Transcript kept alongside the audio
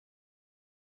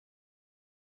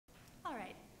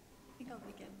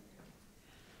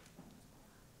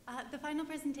The final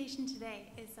presentation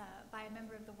today is by a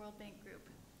member of the World Bank Group.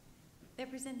 They're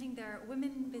presenting their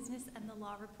Women in Business and the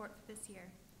Law report for this year.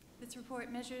 This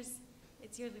report measures,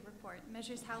 its yearly report,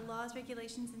 measures how laws,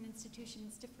 regulations, and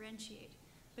institutions differentiate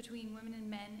between women and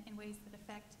men in ways that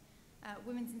affect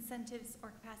women's incentives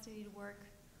or capacity to work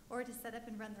or to set up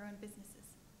and run their own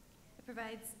businesses. It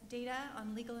provides data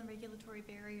on legal and regulatory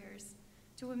barriers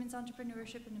to women's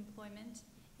entrepreneurship and employment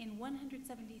in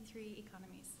 173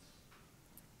 economies.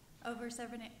 Over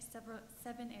seven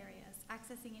areas: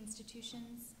 accessing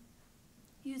institutions,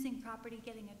 using property,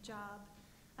 getting a job,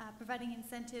 providing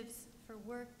incentives for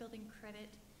work, building credit,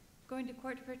 going to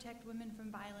court to protect women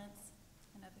from violence,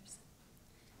 and others.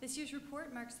 This year's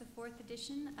report marks the 4th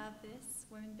edition of this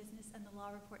Women, Business, and the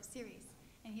Law report series,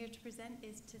 and here to present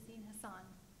is Tazeen Hasan.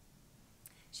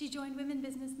 She joined Women,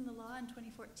 Business, and the Law in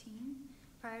 2014.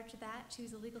 Prior to that, she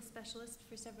was a legal specialist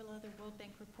for several other World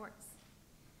Bank reports.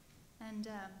 And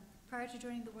prior to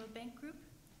joining the World Bank Group,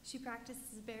 she practiced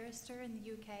as a barrister in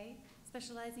the UK,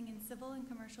 specializing in civil and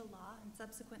commercial law, and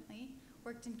subsequently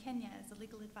worked in Kenya as a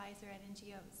legal advisor at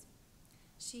NGOs.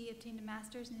 She obtained a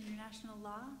master's in international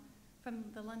law from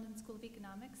the London School of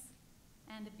Economics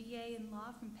and a BA in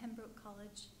law from Pembroke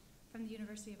College from the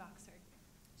University of Oxford.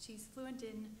 She's fluent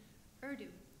in Urdu,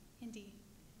 Hindi,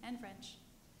 and French.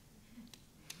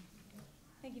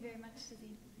 Thank you very much,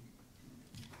 Tazeen.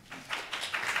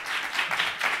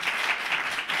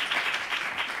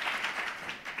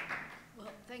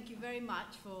 Thank you very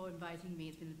much for inviting me.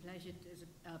 It's been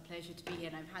a pleasure to be here,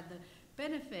 and I've had the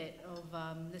benefit of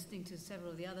listening to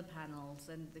several of the other panels,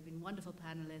 and they've been wonderful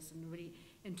panelists and really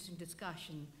interesting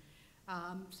discussion.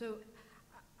 So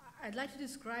I'd like to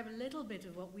describe a little bit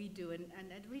of what we do,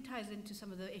 and it really ties into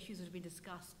some of the issues that have been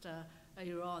discussed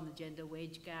earlier on: the gender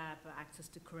wage gap, access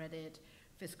to credit,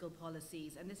 fiscal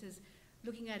policies, and this is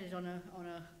looking at it on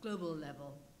a global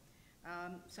level.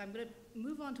 So I'm going to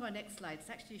move on to our next slide. It's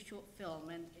actually a short film,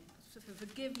 and so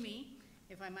forgive me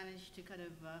if I manage to kind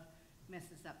of mess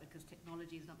this up, because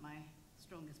technology is not my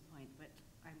strongest point, but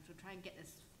I'm going to try and get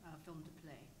this film to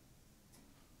play.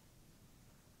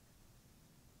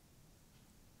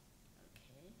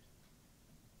 Okay.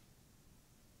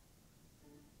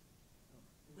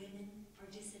 Women are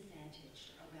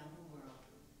disadvantaged around the world.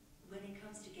 When it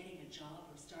comes to getting a job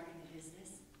or starting a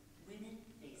business, women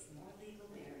face more legal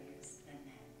barriers than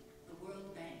men. The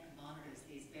World Bank monitors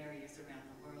these barriers around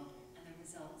the world, and the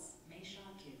results may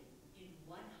shock you. In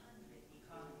 100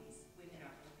 economies, women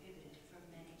are prohibited from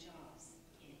many jobs.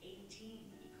 In 18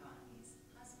 economies,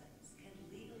 husbands can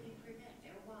legally prevent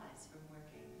their wives from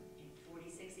working. In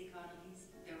 46 economies,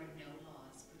 there are no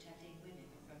laws protecting women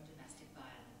from domestic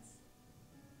violence.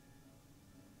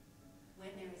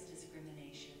 When there is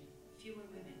discrimination, fewer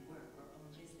women work or own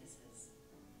businesses.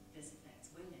 This affects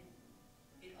women.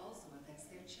 It also affects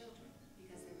their children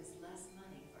because there is less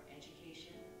money for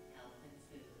education, health, and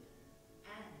food.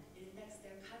 And it affects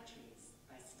their countries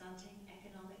by stunting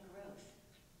economic growth.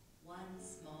 One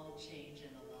small change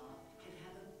in the law can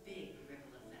have a big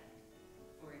ripple effect.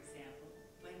 For example,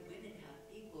 when women have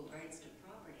equal rights to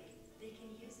property, they can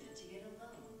use it to get a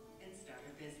loan and start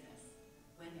a business.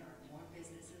 When there are more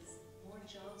businesses, more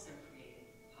jobs are created,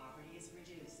 poverty is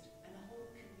reduced, and the whole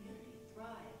community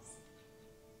thrives.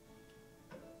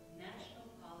 National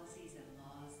policies and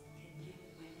laws can give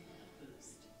women a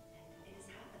boost, and it is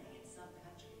happening in some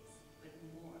countries, but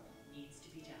more needs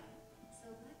to be done. So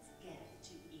let's get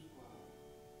to equal.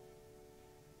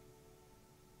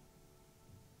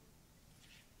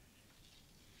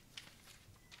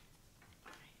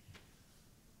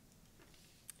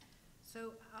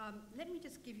 So let me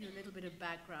just give you a little bit of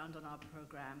background on our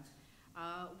program.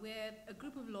 We're a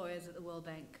group of lawyers at the World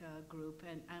Bank Group,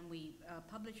 and we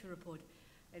publish a report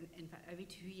in fact every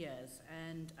 2 years,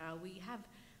 and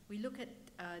we look at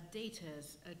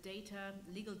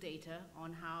legal data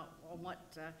on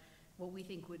what we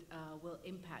think will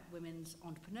impact women's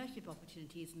entrepreneurship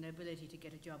opportunities and their ability to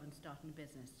get a job and start a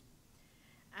business.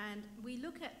 And we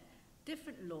look at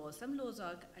different laws. Some laws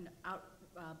are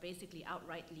basically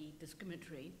outrightly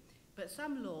discriminatory, but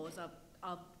some laws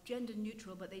are gender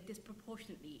neutral, but they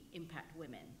disproportionately impact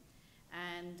women.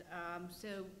 And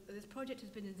so this project has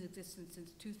been in existence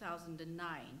since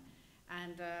 2009,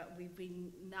 and we've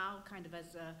been now kind of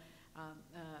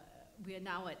we are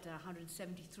now at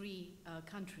 173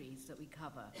 countries that we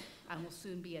cover, and will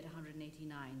soon be at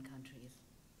 189 countries.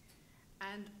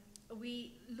 And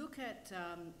we look at,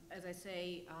 as I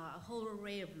say, a whole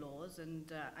array of laws,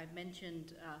 and I've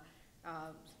mentioned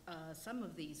some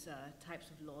of these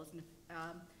types of laws,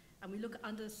 and we look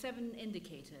under 7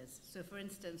 indicators. So for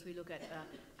instance, we look at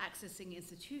accessing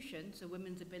institutions, so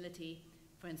women's ability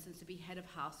for instance, to be head of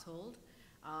household,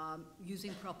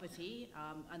 using property,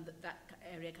 and that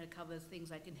area kind of covers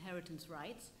things like inheritance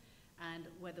rights and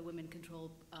whether women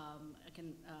control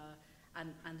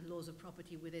and laws of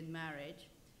property within marriage.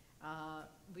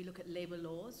 We look at labor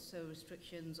laws, so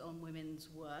restrictions on women's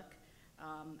work,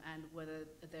 and whether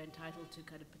they're entitled to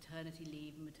kind of paternity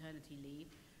leave and maternity leave.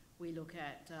 We look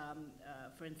at,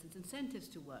 for instance, incentives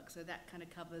to work, so that kind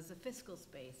of covers the fiscal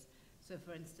space. So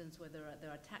for instance, whether there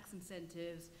are tax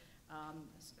incentives,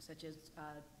 such as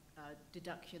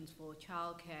deductions for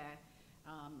childcare,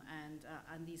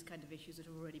 and these kind of issues that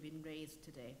have already been raised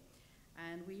today.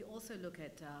 And we also look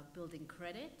at building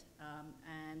credit,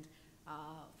 and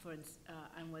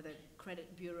whether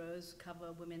credit bureaus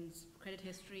cover women's credit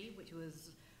history, which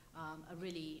was a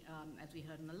really, as we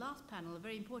heard in the last panel, a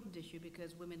very important issue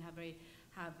because women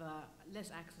have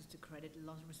less access to credit. A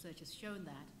lot of research has shown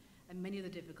that, and many of the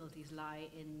difficulties lie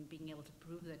in being able to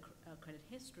prove their credit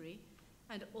history,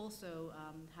 and also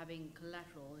having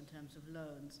collateral in terms of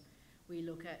loans. We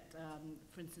look at,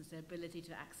 for instance, their ability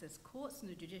to access courts in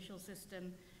the judicial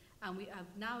system, and we have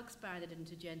now expanded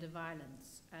into gender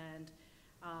violence, and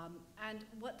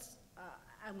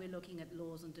we're looking at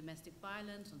laws on domestic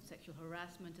violence, on sexual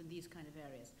harassment, and these kind of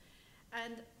areas.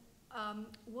 And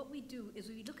what we do is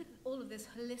we look at all of this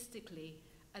holistically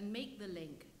and make the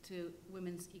link to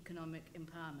women's economic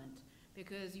empowerment,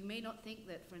 because you may not think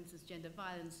that, for instance, gender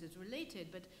violence is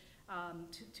related, but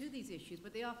to these issues,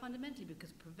 but they are fundamentally, because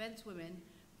it prevents women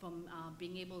from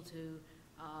being able to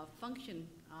function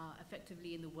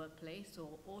effectively in the workplace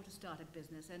or to start a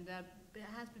business. And there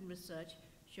has been research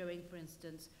showing, for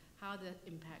instance, how that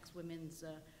impacts women's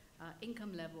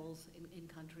income levels in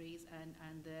countries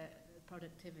and their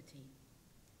productivity.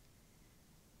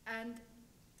 And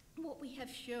what we have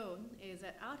shown is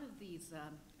that out of these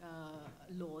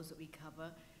laws that we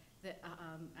cover,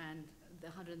 and the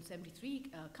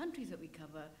 173 countries that we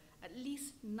cover, at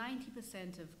least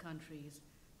 90% of countries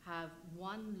have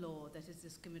one law that is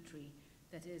discriminatory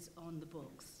that is on the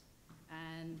books.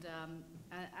 And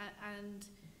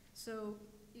so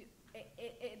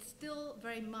it's still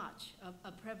very much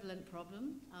a prevalent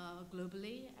problem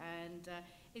globally, and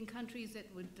in countries that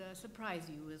would surprise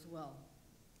you as well.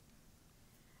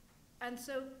 And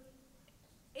so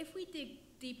if we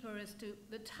dig deeper as to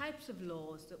the types of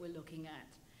laws that we're looking at,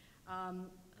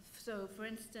 so for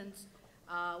instance,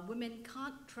 women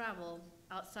can't travel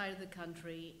outside of the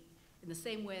country in the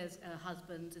same way as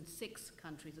husbands in 6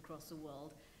 countries across the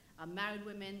world. Married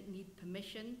women need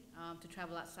permission to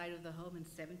travel outside of the home in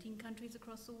 17 countries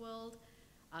across the world.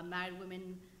 Married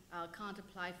women can't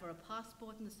apply for a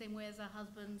passport in the same way as their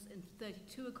husbands in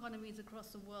 32 economies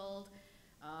across the world.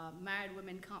 Married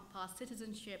women can't pass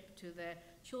citizenship to their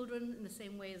children in the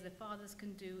same way as their fathers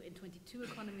can do in 22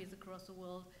 economies across the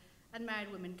world. And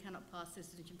married women cannot pass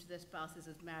citizenship to their spouses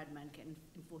as married men can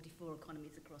in 44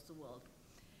 economies across the world.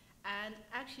 And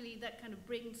actually that kind of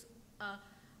brings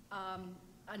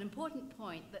an important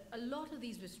point, that a lot of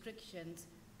these restrictions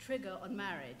trigger on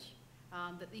marriage,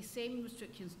 that these same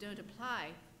restrictions don't apply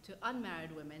to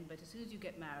unmarried women, but as soon as you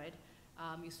get married,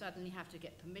 you suddenly have to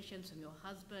get permissions from your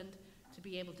husband to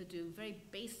be able to do very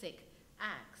basic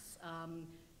acts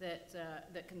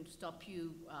that can stop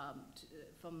you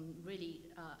from really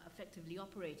effectively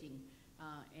operating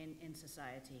in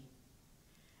society.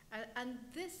 And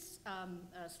this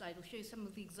slide will show you some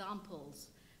of the examples.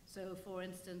 So for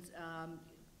instance,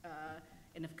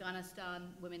 in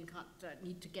Afghanistan, women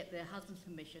need to get their husband's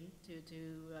permission to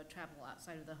travel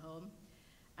outside of the home.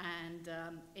 And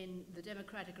in the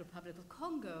Democratic Republic of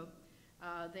Congo,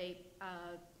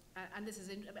 and this is,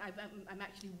 I'm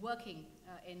actually working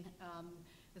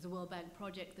there's a World Bank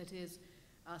project that is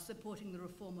supporting the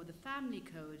reform of the family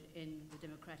code in the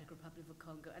Democratic Republic of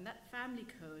Congo. And that family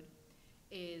code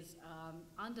is,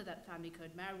 under that family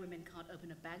code, married women can't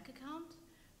open a bank account,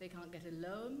 they can't get a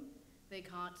loan, they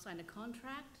can't sign a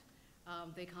contract,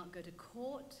 they can't go to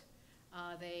court,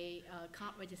 they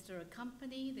can't register a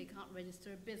company, they can't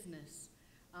register a business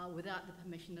without the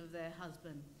permission of their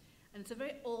husband. And it's a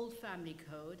very old family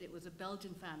code. It was a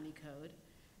Belgian family code,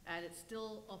 and it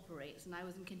still operates. And I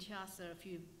was in Kinshasa a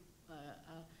few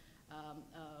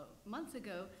months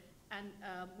ago and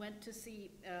went to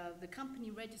see the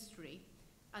company registry,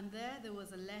 and there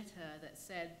was a letter that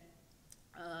said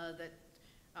that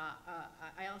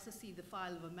I also see the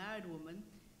file of a married woman,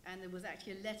 and there was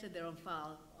actually a letter there on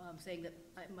file saying that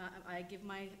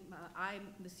I,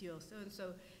 Monsieur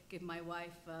so-and-so, give my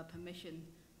wife permission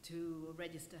to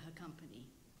register her company.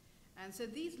 And so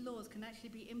these laws can actually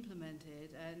be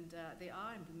implemented, and they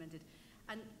are implemented.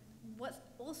 And what's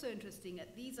also interesting,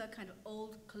 these are kind of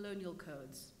old colonial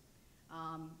codes.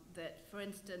 that, for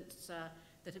instance,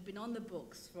 that have been on the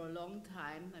books for a long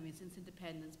time, I mean, since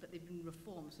independence, but they've been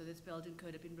reformed. So this Belgian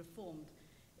code have been reformed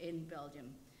in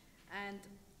Belgium. And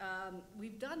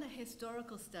we've done a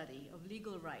historical study of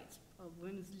legal rights, of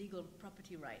women's legal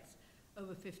property rights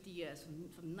over 50 years,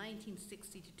 from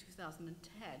 1960 to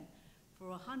 2010, for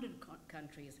 100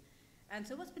 countries. And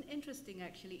so what's been interesting,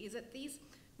 actually, is that these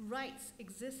rights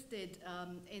existed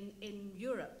in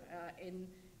Europe,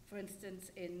 for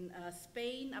instance, in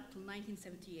Spain up till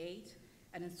 1978,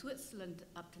 and in Switzerland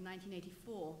up to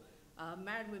 1984,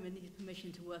 married women needed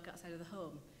permission to work outside of the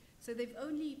home. So they've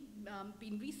only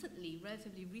been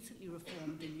relatively recently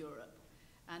reformed in Europe.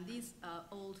 And these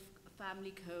old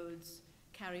family codes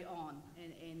carry on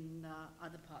in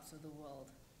other parts of the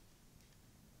world.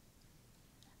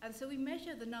 And so we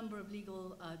measure the number of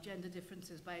legal gender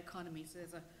differences by economy. So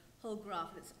there's a whole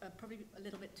graph. It's probably a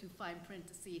little bit too fine print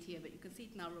to see it here, but you can see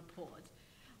it in our report.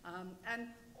 And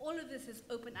all of this is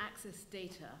open access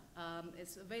data.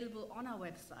 It's available on our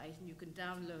website, and you can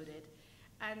download it.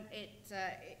 And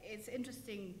it's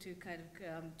interesting to kind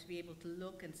of to be able to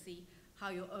look and see how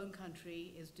your own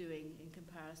country is doing in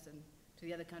comparison to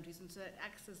the other countries, and so it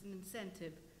acts as an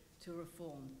incentive to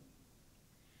reform.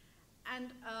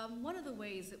 And one of the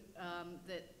ways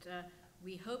that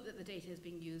we hope that the data is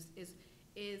being used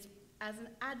is as an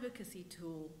advocacy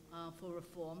tool for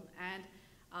reform. And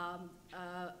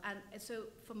so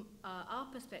from our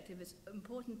perspective, it's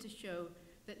important to show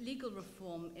that legal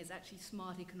reform is actually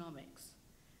smart economics.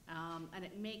 And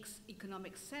it makes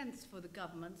economic sense for the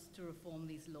governments to reform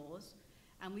these laws.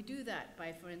 And we do that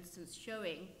by, for instance,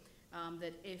 showing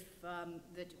that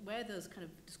that where those kind of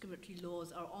discriminatory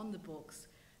laws are on the books,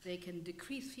 they can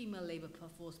decrease female labor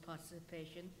force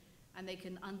participation, and they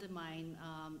can undermine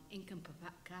income per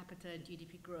capita and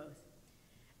GDP growth.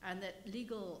 And that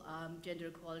legal gender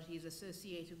equality is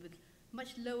associated with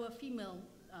much lower female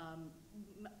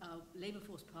labor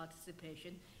force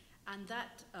participation, and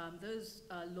that those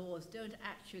laws don't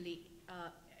actually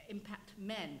impact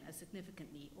men as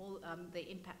significantly. They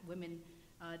impact women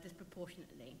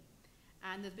disproportionately.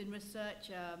 And there's been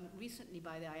research recently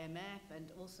by the IMF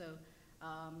and also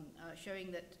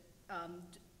showing that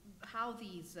how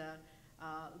these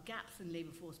gaps in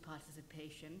labor force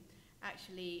participation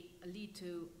actually lead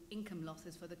to income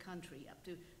losses for the country, up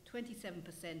to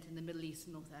 27% in the Middle East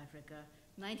and North Africa,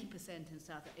 90% in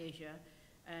South Asia,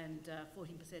 and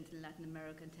 14% in Latin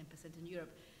America, and 10% in Europe.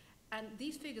 And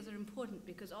these figures are important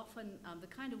because often the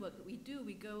kind of work that we do,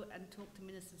 we go and talk to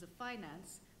ministers of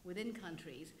finance within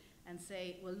countries and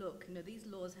say, well, look, these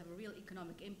laws have a real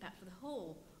economic impact for the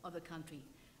whole of the country,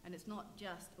 and it's not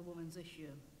just a woman's issue.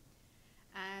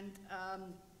 And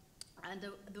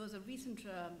there was a recent,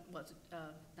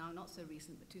 now not so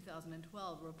recent, but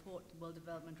 2012 report, World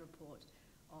Development Report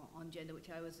on gender, which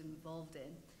I was involved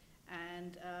in,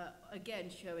 and again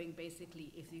showing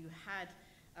basically if you had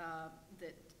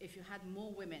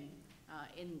more women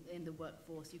in the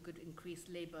workforce, you could increase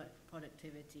labor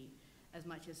productivity as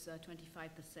much as 25%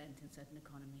 in certain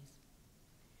economies.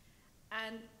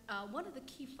 And one of the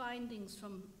key findings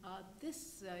from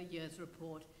this year's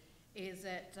report is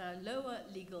that lower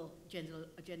legal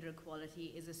gender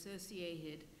equality is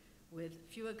associated with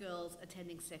fewer girls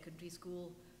attending secondary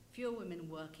school, fewer women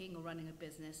working or running a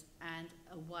business, and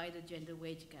a wider gender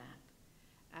wage gap.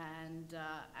 And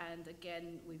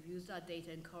again, we've used our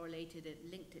data and correlated it,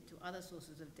 linked it to other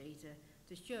sources of data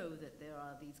to show that there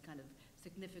are these kind of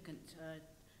significant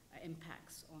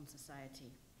impacts on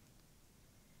society.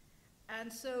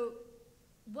 And so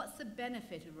what's the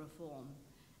benefit of reform?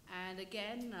 And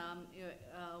again,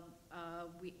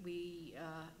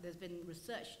 there's been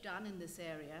research done in this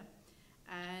area,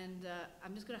 and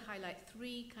I'm just going to highlight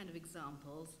three kind of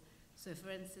examples. So for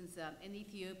instance, in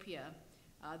Ethiopia,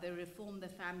 they reformed their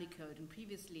family code, and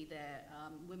previously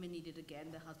women needed,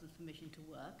 again, their husband's permission to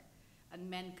work, and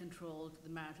men controlled the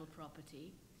marital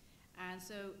property. And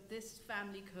so this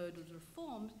family code was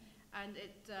reformed, and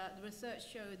the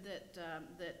research showed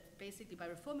that basically by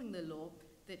reforming the law,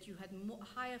 that you had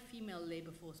higher female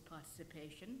labor force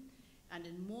participation and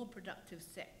in more productive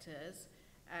sectors,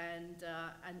 and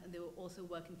they were also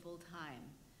working full-time,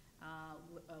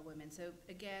 women. So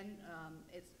again,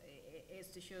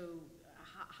 it's to show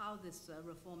how this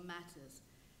reform matters.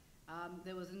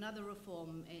 There was another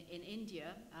reform in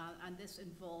India, and this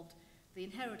involved the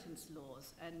inheritance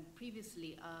laws. And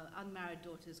previously, unmarried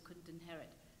daughters couldn't inherit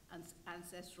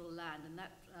ancestral land, and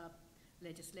that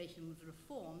legislation was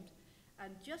reformed.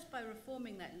 And just by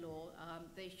reforming that law,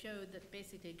 they showed that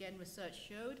basically, again, research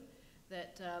showed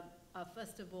that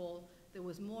first of all, there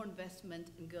was more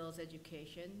investment in girls'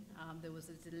 education. There was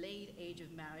a delayed age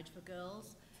of marriage for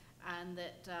girls, and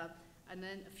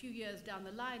then a few years down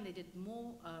the line, they did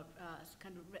more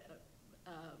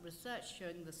research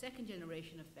showing the second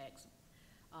generation effects.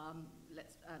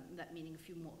 That meaning a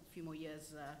few more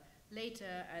years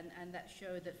later, and that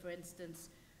showed that, for instance,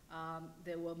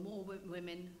 there were more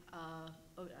women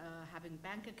having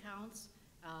bank accounts.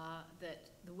 That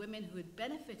the women who had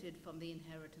benefited from the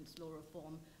inheritance law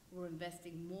reform were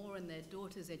investing more in their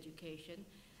daughters' education,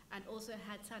 and also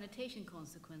had sanitation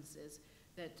consequences,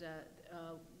 that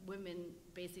women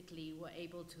basically were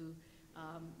able to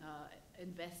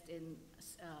invest in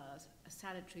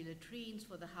sanitary latrines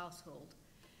for the household.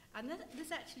 And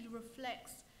this actually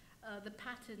reflects the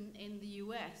pattern in the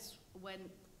US when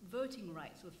voting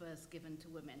rights were first given to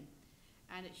women.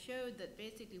 And it showed that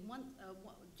basically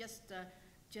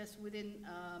just within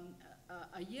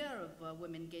a year of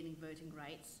women gaining voting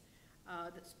rights,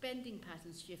 that spending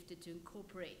patterns shifted to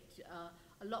incorporate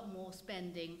a lot more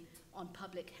spending on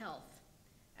public health.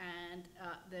 And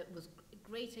there was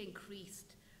greater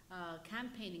increased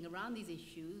campaigning around these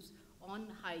issues on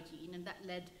hygiene, and that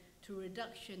led to a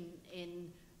reduction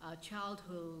in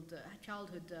childhood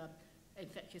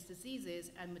infectious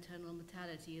diseases and maternal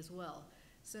mortality as well.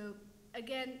 So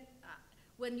again,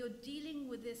 when you're dealing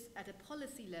with this at a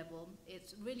policy level,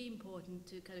 it's really important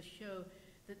to kind of show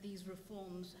that these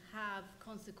reforms have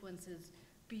consequences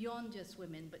beyond just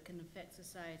women, but can affect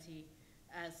society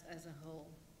as a whole.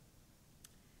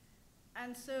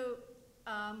 And so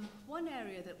one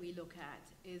area that we look at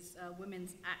is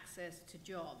women's access to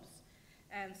jobs.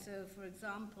 And so, for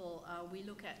example, we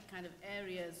look at kind of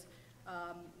areas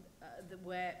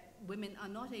where women are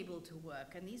not able to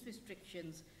work, and these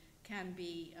restrictions can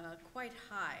be quite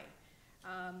high.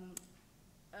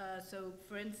 So,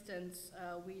 for instance,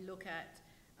 we look at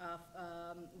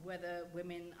whether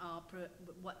women are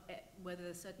whether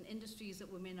there's certain industries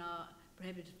that women are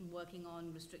prohibited from working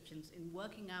on, restrictions in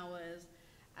working hours,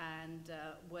 and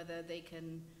whether they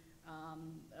can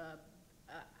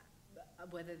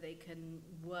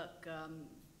work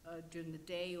during the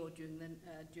day or during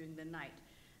the night.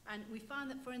 And we found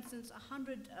that, for instance,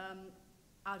 100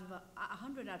 out of the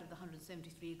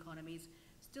 173 economies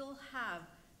still have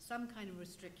some kind of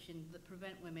restriction that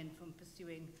prevent women from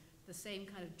pursuing the same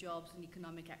kind of jobs and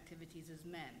economic activities as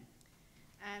men.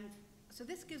 And so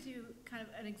this gives you kind of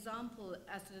an example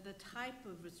as to the type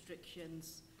of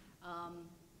restrictions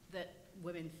that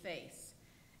women face.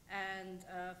 And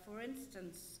for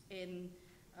instance, in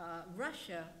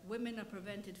Russia, women are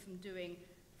prevented from doing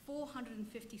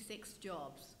 456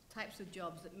 types of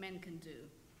jobs that men can do.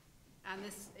 And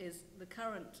this is the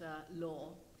current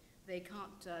law. They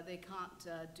can't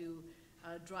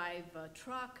drive a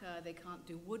truck, they can't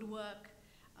do woodwork,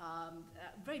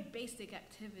 very basic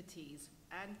activities.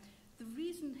 And the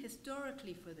reason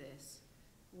historically for this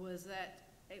was that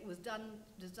it was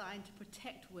designed to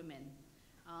protect women,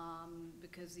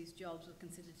 because these jobs were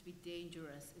considered to be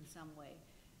dangerous in some way.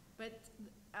 But,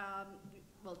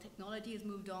 well, technology has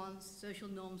moved on, social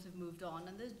norms have moved on,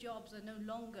 and those jobs are no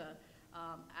longer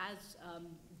as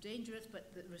dangerous,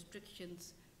 but the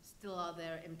restrictions still are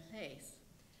there in place.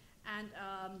 And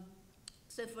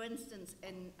so, for instance,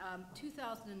 in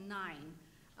 2009,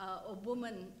 a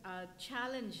woman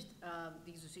challenged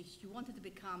these restrictions. She wanted to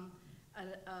become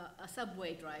a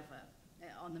subway driver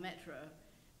on the metro,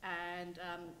 and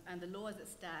the law as it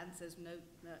stands says no,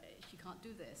 she can't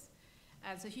do this.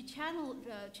 And so she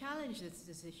challenged this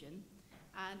decision,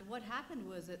 and what happened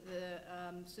was that the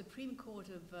Supreme Court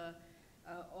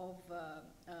of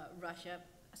Russia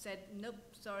said, nope,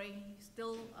 sorry,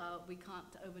 still we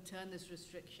can't overturn this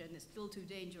restriction, it's still too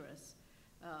dangerous,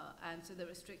 and so the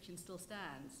restriction still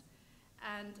stands.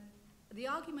 And the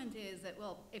argument is that,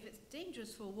 well, if it's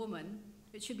dangerous for a woman,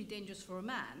 it should be dangerous for a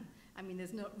man. I mean,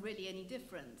 there's not really any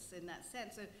difference in that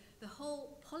sense. So the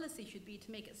whole policy should be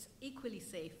to make it equally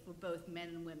safe for both men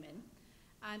and women.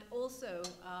 And also,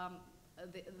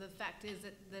 the fact is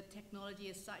that the technology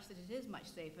is such that it is much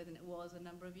safer than it was a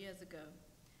number of years ago.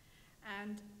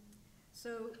 And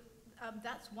so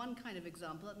that's one kind of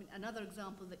example. I mean, another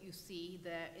example that you see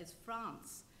there is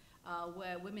France,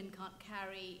 where women can't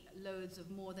carry loads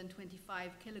of more than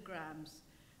 25 kilograms,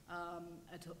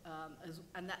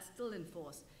 and that's still in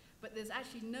force. But there's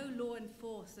actually no law in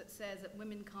force that says that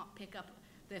women can't pick up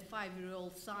their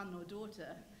 5-year-old son or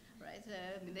daughter, right?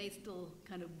 I mean, they still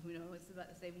kind of, it's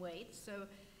about the same weight. So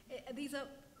these are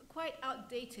quite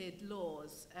outdated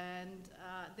laws, and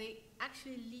they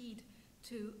actually lead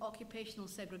to occupational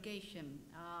segregation.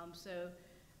 So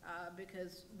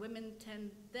because women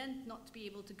tend then not to be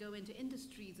able to go into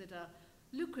industries that are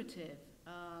lucrative.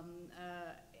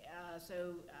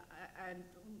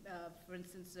 For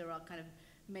instance, there are kind of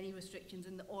many restrictions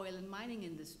in the oil and mining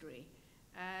industry.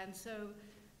 And so,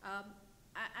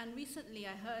 and recently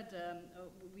I heard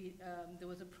there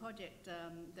was a project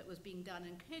that was being done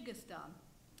in Kyrgyzstan,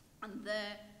 and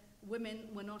there women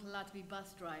were not allowed to be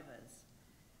bus drivers.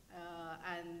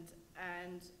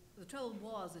 And the trouble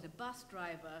was that a bus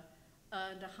driver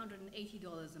earned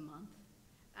 $180 a month,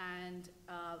 and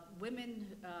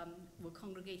women were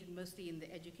congregated mostly in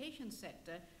the education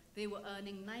sector. They were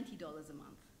earning $90 a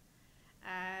month.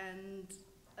 And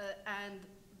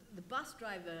the bus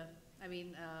driver,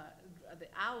 the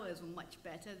hours were much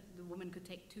better. The woman could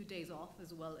take 2 days off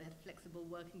as well. It had flexible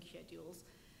working schedules.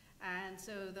 And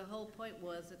so the whole point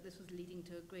was that this was leading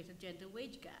to a greater gender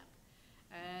wage gap.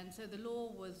 And so the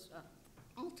law was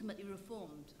ultimately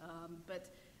reformed. But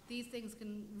these things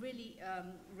can really,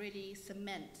 really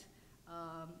cement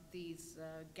these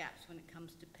gaps when it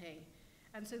comes to pay.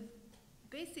 And so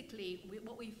basically,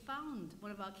 what we found,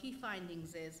 one of our key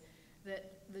findings is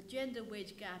that the gender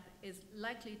wage gap is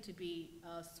likely to be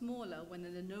smaller when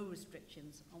there are no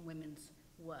restrictions on women's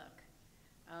work.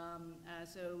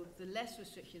 So the less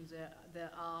restrictions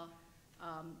there are,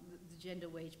 the gender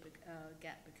wage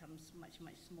gap becomes much,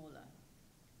 much smaller.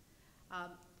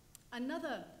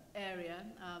 Another area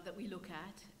that we look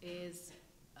at is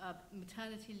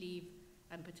maternity leave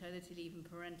and paternity leave and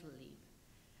parental leave.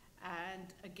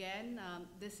 And again,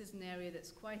 this is an area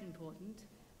that's quite important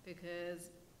because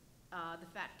the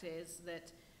fact is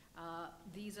that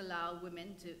these allow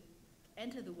women to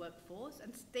enter the workforce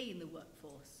and stay in the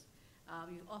workforce.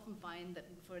 You often find that,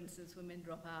 for instance, women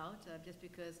drop out just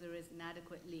because there is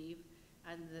inadequate leave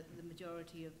and the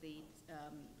majority of the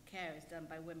care is done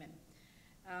by women.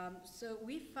 So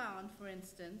we found, for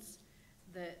instance,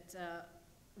 that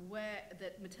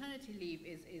that maternity leave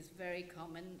is very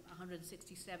common.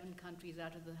 167 countries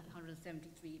out of the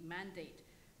 173 mandate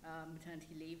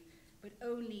maternity leave, but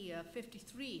only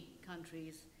 53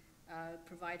 countries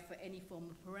provide for any form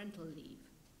of parental leave.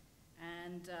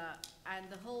 And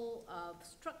the whole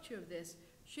structure of this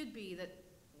should be that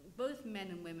both men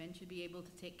and women should be able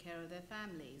to take care of their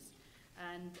families.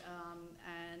 And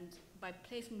by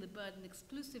placing the burden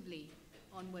exclusively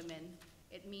on women,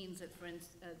 it means that, for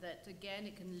instance, that again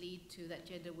it can lead to that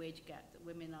gender wage gap, that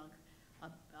women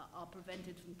are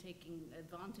prevented from taking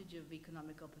advantage of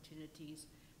economic opportunities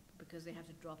because they have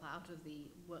to drop out of the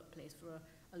workplace for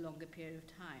a longer period of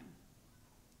time.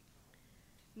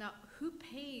 Now, who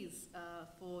pays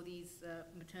for these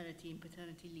maternity and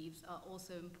paternity leaves are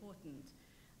also important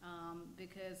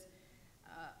because,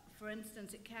 for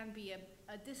instance, it can be a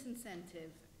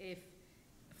disincentive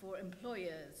for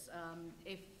employers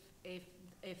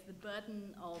if the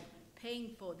burden of paying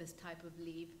for this type of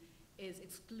leave is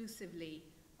exclusively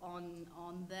on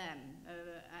them,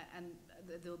 and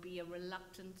there'll be a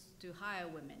reluctance to hire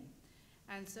women.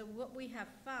 And so what we have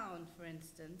found, for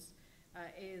instance,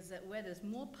 is that where there's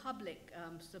more public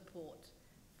support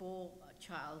for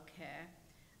childcare,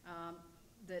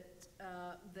 that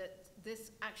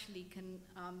this actually can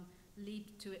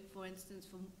lead to it, for instance,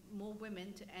 for more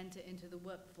women to enter into the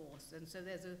workforce. And so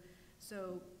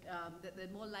that they're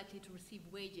more likely to receive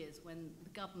wages when the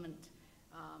government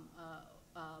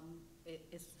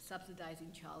is subsidizing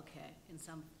childcare in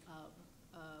some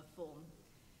form.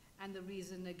 And the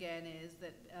reason, again, is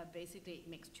that basically it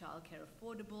makes childcare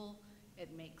affordable.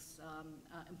 It makes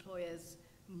employers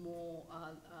more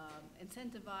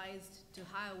incentivized to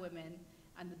hire women,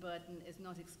 and the burden is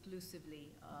not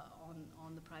exclusively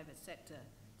on the private sector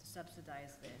to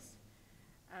subsidize this.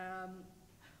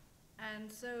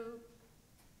 And so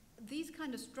these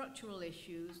kind of structural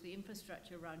issues, the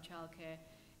infrastructure around childcare,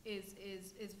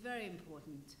 is very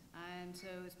important. And so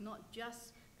it's not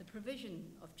just the provision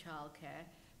of childcare,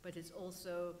 but it's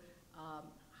also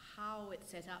how it's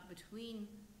set up between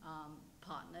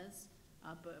partners,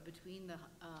 between the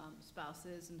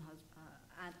spouses and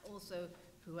also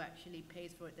who actually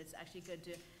pays for it. That's actually going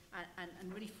to,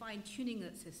 and really fine-tuning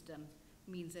that system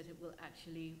means that it will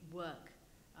actually work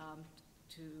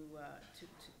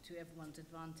to everyone's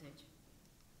advantage.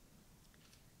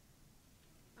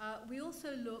 We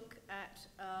also look at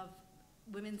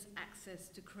women's access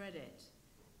to credit,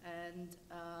 and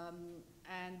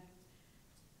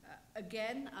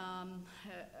again,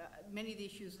 many of the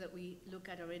issues that we look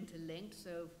at are interlinked.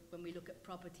 So when we look at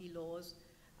property laws,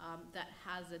 that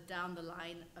has a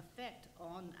down-the-line effect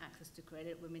on access to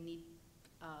credit. Women need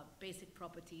basic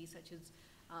property such as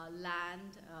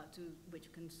land,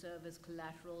 which can serve as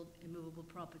collateral, immovable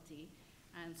property.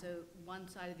 And so one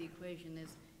side of the equation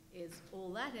is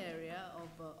all that area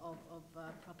of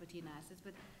property and assets,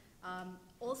 but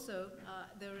also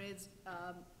there is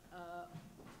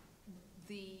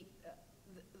the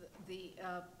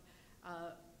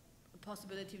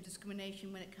possibility of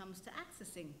discrimination when it comes to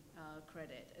accessing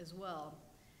credit as well.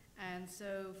 And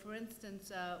so, for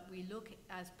instance, we look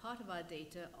as part of our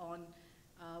data on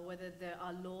whether there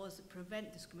are laws that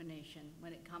prevent discrimination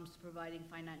when it comes to providing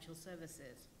financial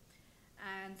services.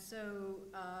 And so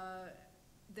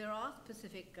there are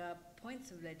specific points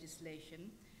of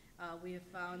legislation. We have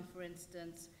found, for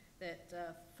instance, that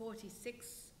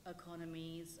 46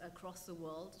 economies across the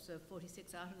world, so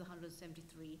 46 out of the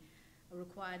 173,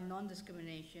 require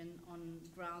non-discrimination on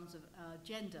grounds of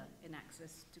gender in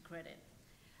access to credit.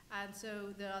 And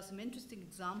so there are some interesting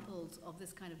examples of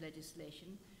this kind of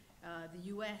legislation.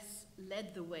 The US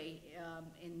led the way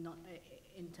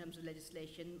in terms of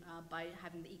legislation by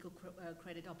having the Equal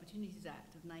Credit Opportunities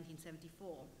Act of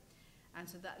 1974. And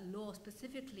so that law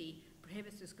specifically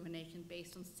prohibits discrimination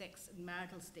based on sex and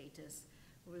marital status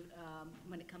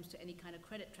when it comes to any kind of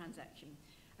credit transaction.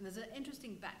 And there's an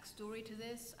interesting backstory to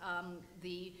this.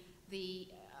 The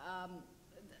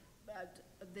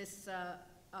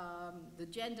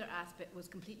gender aspect was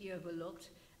completely overlooked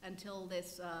until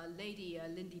this lady,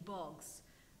 Lindy Boggs,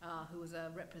 who was a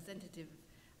representative,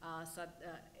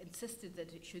 insisted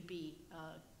that it should be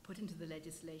put into the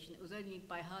legislation. It was only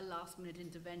by her last-minute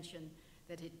intervention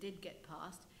that it did get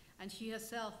passed. And she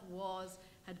herself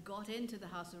had got into the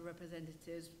House of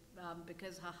Representatives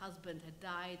because her husband had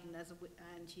died,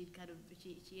 and she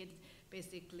had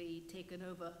basically taken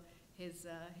over his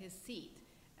seat.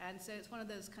 And so it's one of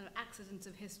those kind of accidents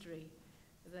of history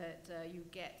that you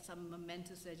get some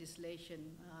momentous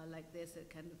legislation like this that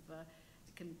kind of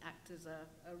can act as a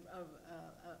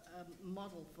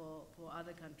model for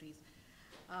other countries.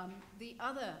 The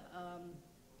other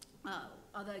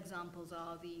examples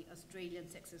are the Australian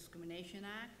Sex Discrimination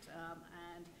Act,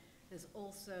 and there's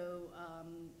also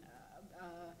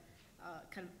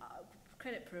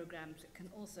credit programs that can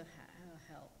also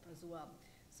help as well.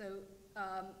 So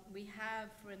we have,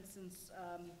 for instance,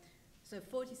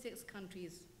 46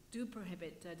 countries do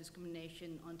prohibit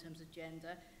discrimination on terms of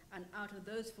gender, and out of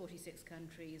those 46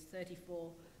 countries,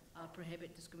 34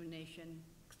 prohibit discrimination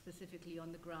specifically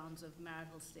on the grounds of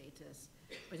marital status.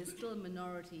 But it's still a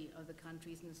minority of the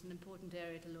countries, and it's an important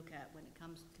area to look at when it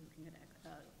comes to looking at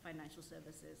financial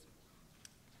services.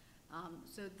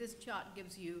 So this chart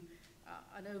gives you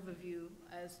an overview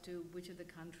as to which of the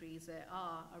countries there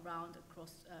are around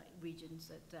across regions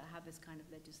that have this kind of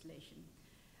legislation.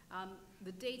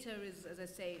 The data is, as I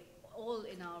say, all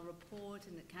in our report,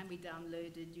 and it can be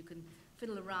downloaded. You can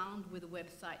fiddle around with the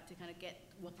website to kind of get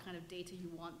what kind of data you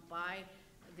want by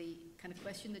the kind of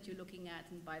question that you're looking at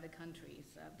and by the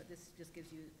countries, but this just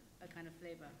gives you a kind of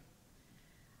flavor.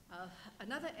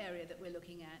 Another area that we're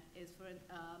looking at is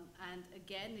and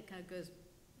again, it kind of goes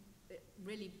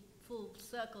really full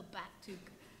circle back to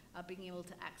being able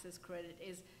to access credit,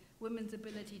 is women's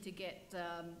ability to get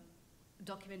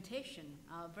documentation,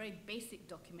 very basic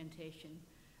documentation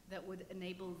that would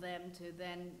enable them to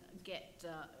then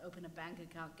open a bank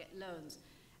account, get loans.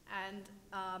 And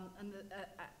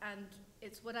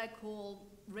it's what I call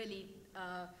really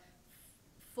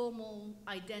formal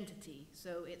identity.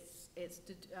 So it's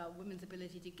women's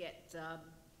ability to get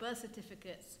birth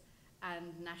certificates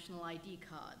and national ID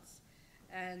cards,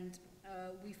 and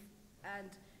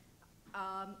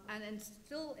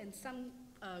still in some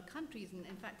countries, and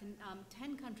in fact in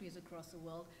 10 countries across the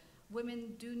world,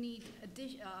 women do need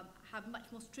have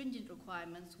much more stringent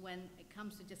requirements when it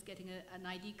comes to just getting an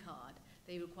ID card.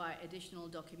 They require additional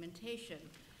documentation.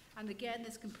 And again,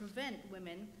 this can prevent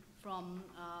women from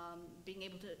being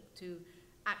able to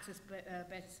access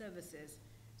better services.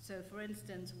 So for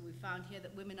instance, we found here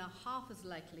that women are half as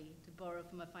likely to borrow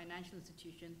from a financial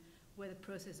institution where the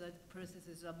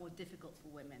processes are more difficult for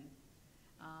women.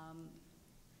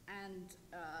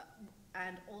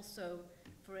 And also,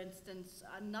 for instance,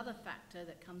 another factor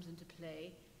that comes into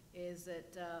play is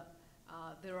that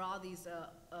there are these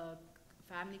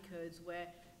family codes where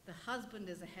the husband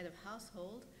is the head of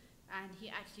household and he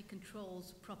actually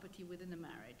controls property within a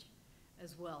marriage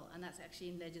as well, and that's actually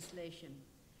in legislation.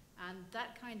 And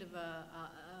that kind of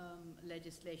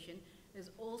legislation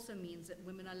also means that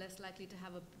women are less likely to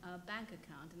have a bank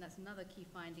account, and that's another key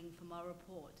finding from our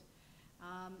report.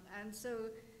 And so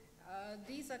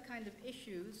these are kind of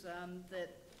issues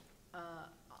that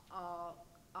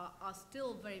are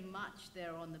still very much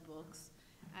there on the books,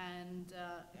 and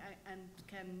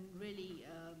can really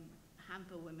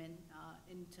hamper women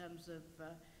in terms of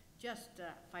just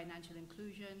financial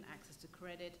inclusion, access to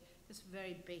credit, just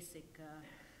very basic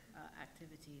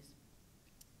activities.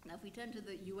 Now, if we turn to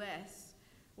the US,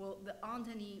 well, there aren't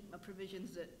any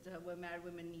provisions that where married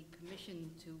women need permission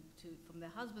from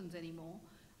their husbands anymore,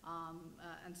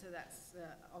 and so that's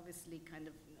obviously kind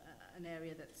of an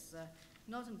area that's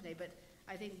not in play. But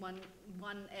I think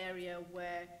one area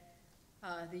where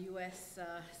the US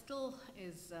still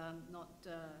is not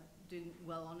doing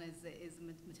well on is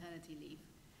maternity leave.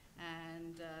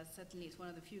 And certainly it's one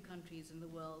of the few countries in the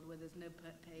world where there's no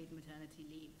paid maternity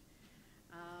leave.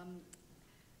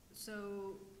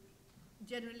 So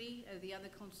generally, the other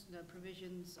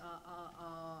provisions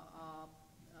are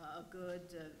good,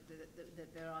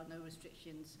 that there are no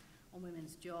restrictions on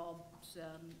women's jobs,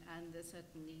 and there's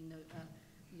certainly no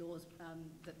laws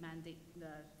that mandate,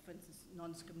 for instance,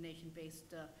 non-discrimination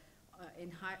based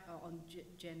on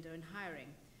gender in hiring.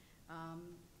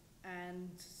 And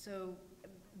so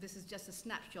this is just a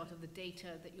snapshot of the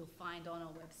data that you'll find on our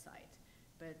website,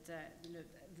 but you know,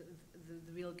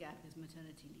 the real gap is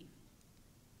maternity leave.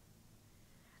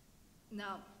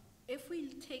 Now, if we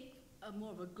take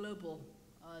more of a global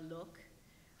look,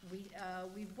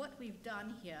 what we've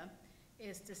done here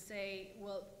is to say,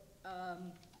 well,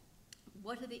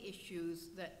 what are the issues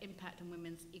that impact on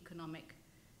women's economic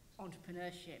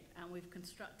entrepreneurship? And we've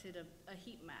constructed a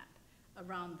heat map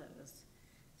around those.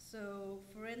 So,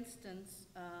 for instance,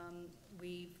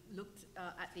 we've looked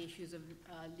at the issues of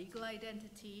legal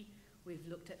identity. We've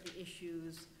looked at the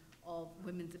issues of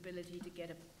women's ability to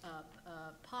get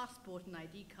a passport and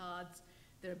ID cards,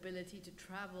 their ability to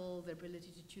travel, their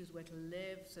ability to choose where to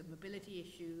live, so mobility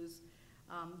issues,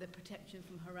 their protection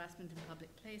from harassment in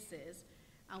public places.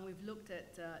 And we've looked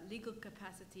at legal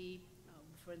capacity,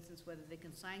 for instance, whether they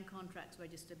can sign contracts,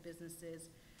 register businesses,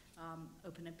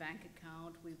 open a bank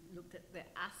account. We've looked at their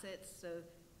assets, so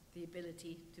the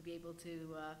ability to be able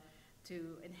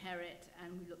to inherit,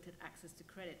 and we looked at access to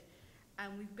credit.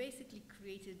 And we've basically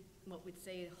created what we'd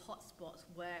say hotspots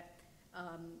where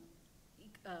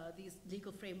these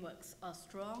legal frameworks are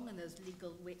strong and there's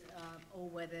legal or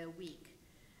where they're weak.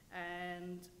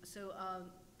 And so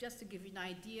just to give you an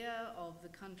idea of the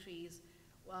countries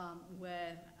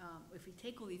where, if we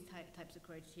take all these types of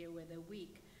criteria where they're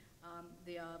weak,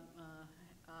 they are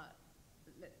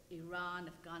Iran,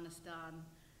 Afghanistan,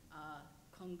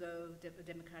 Congo,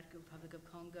 Democratic Republic of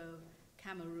Congo,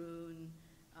 Cameroon,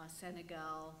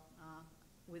 Senegal,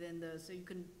 within those. So you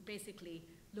can basically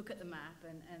look at the map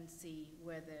and see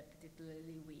where they're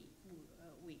particularly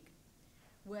weak.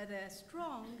 Where they're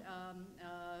strong,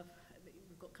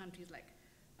 we've got countries like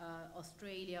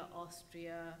Australia,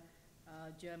 Austria,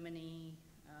 Germany,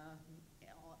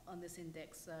 on this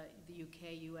index, the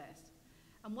UK, US.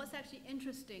 And what's actually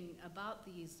interesting about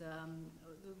these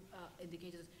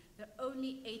indicators, there are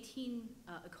only 18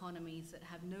 economies that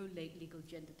have no legal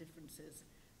gender differences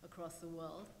across the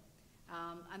world.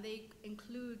 And they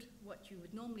include what you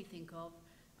would normally think of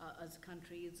as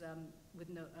countries with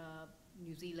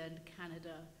New Zealand,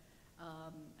 Canada,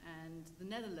 and the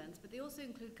Netherlands, but they also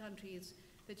include countries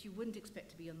that you wouldn't expect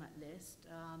to be on that list,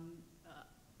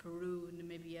 Peru,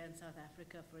 Namibia, and South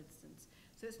Africa, for instance.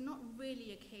 So it's not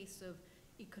really a case of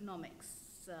economics,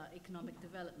 economic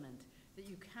development, that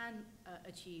you can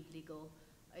achieve legal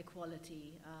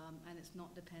equality, and it's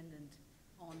not dependent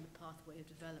on the pathway of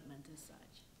development as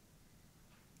such.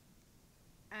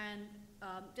 And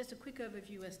just a quick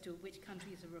overview as to which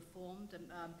countries are reformed.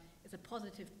 It's a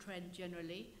positive trend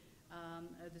generally.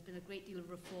 There's been a great deal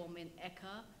of reform in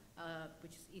ECA,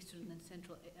 which is Eastern and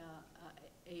Central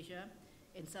Asia,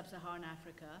 in Sub-Saharan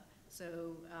Africa.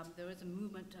 So there is a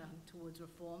movement towards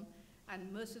reform. And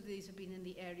most of these have been in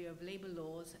the area of labor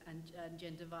laws and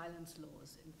gender violence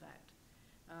laws, in fact.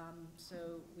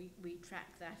 So we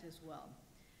track that as well.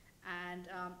 And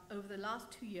over the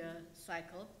last 2-year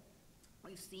cycle,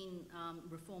 we've seen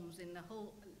reforms in the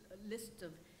whole list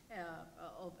of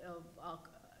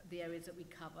the areas that we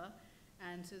cover.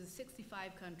 And so the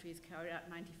 65 countries carried out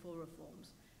 94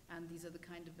 reforms. And these are the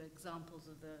kind of examples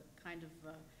of the kind of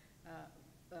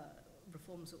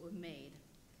reforms that were made.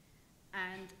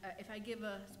 And if I give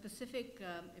a specific,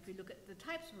 if we look at the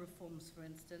types of reforms, for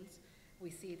instance, we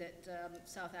see that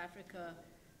South Africa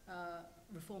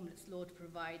reformed its law to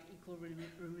provide equal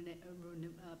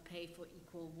pay for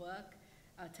equal work.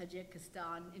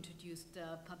 Tajikistan introduced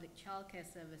public childcare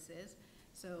services.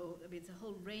 So I mean, it's a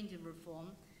whole range of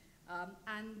reform.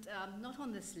 And not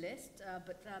on this list,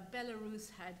 but Belarus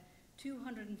had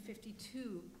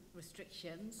 252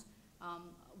 restrictions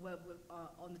on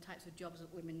the types of jobs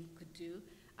that women could do,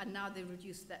 and now they've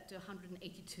reduced that to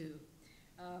 182,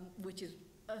 which is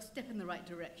a step in the right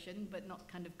direction, but not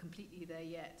kind of completely there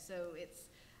yet. So it's,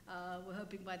 we're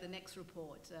hoping by the next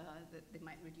report that they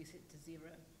might reduce it to 0.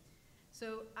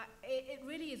 So it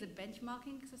really is a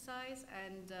benchmarking exercise,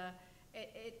 and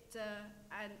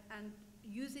and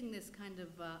using this kind of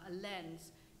a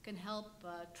lens can help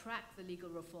track the legal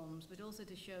reforms, but also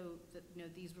to show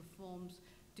that these reforms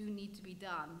do need to be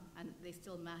done and that they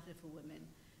still matter for women.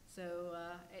 So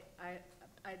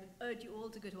I urge you all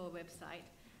to go to our website,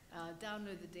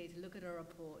 download the data, look at our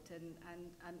report,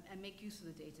 and make use of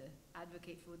the data.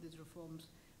 Advocate for these reforms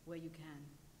where you can.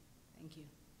 Thank you.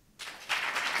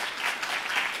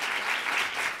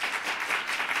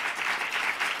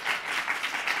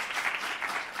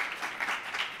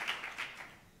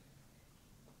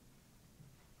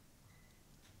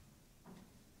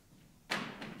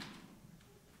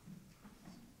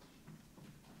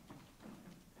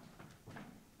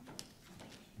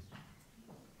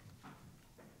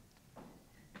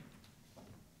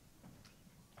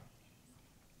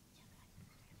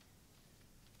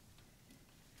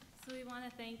 So we want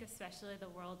to thank especially the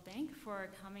World Bank for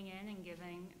coming in and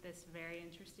giving this very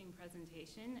interesting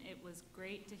presentation. It was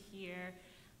great to hear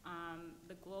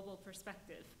the global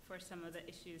perspective for some of the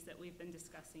issues that we've been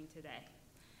discussing today.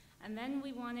 And then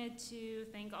we wanted to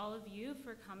thank all of you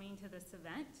for coming to this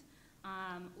event.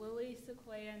 Lily,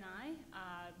 Sequoia, and I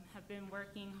have been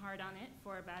working hard on it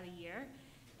for about a year,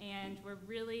 and we're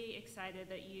really excited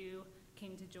that you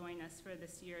came to join us for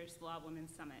this year's Law Women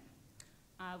Summit.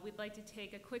 We'd like to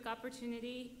take a quick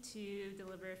opportunity to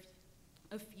deliver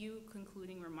a few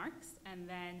concluding remarks, and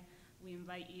then we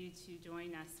invite you to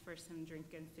join us for some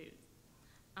drink and food.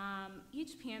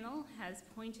 Each panel has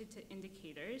pointed to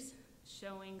indicators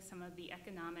showing some of the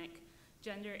economic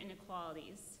gender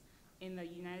inequalities in the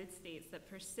United States that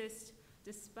persist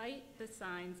despite the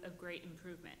signs of great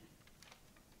improvement.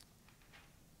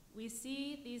 We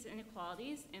see these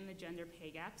inequalities in the gender pay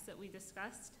gaps that we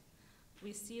discussed.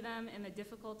 We see them in the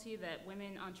difficulty that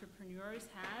women entrepreneurs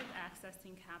have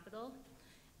accessing capital,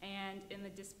 and in the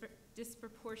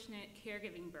disproportionate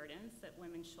caregiving burdens that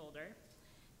women shoulder,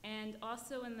 and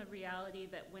also in the reality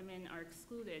that women are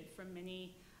excluded from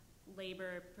many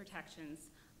labor protections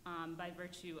by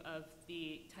virtue of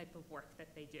the type of work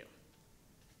that they do.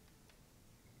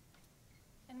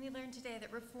 And we learned today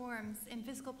that reforms in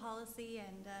fiscal policy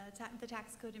and the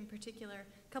tax code in particular,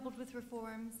 coupled with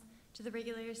reforms to the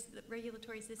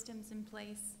regulatory systems in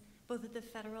place, both at the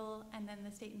federal and then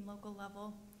the state and local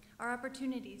level, are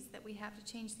opportunities that we have to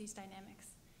change these dynamics.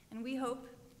 And we hope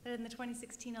that in the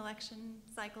 2016 election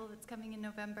cycle that's coming in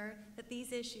November, that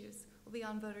these issues will be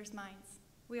on voters' minds.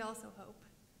 We also hope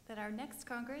that our next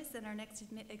Congress and our next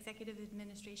executive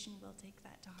administration will take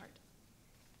that to heart.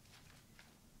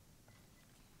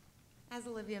 As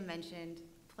Olivia mentioned,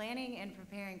 planning and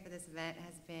preparing for this event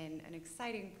has been an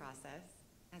exciting process,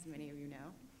 as many of you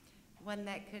know, one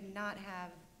that could not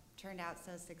have turned out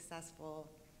so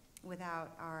successful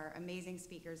without our amazing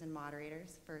speakers and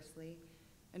moderators, firstly,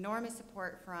 enormous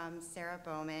support from Sarah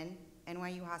Bowman,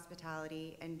 NYU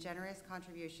Hospitality, and generous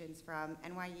contributions from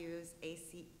NYU's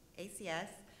ACS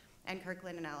and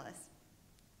Kirkland and Ellis.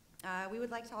 We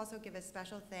would like to also give a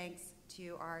special thanks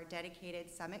to our dedicated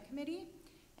Summit Committee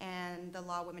and the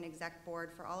Law Women Exec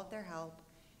Board for all of their help,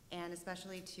 and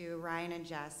especially to Ryan and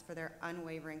Jess for their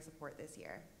unwavering support this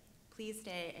year. Please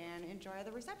stay and enjoy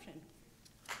the reception.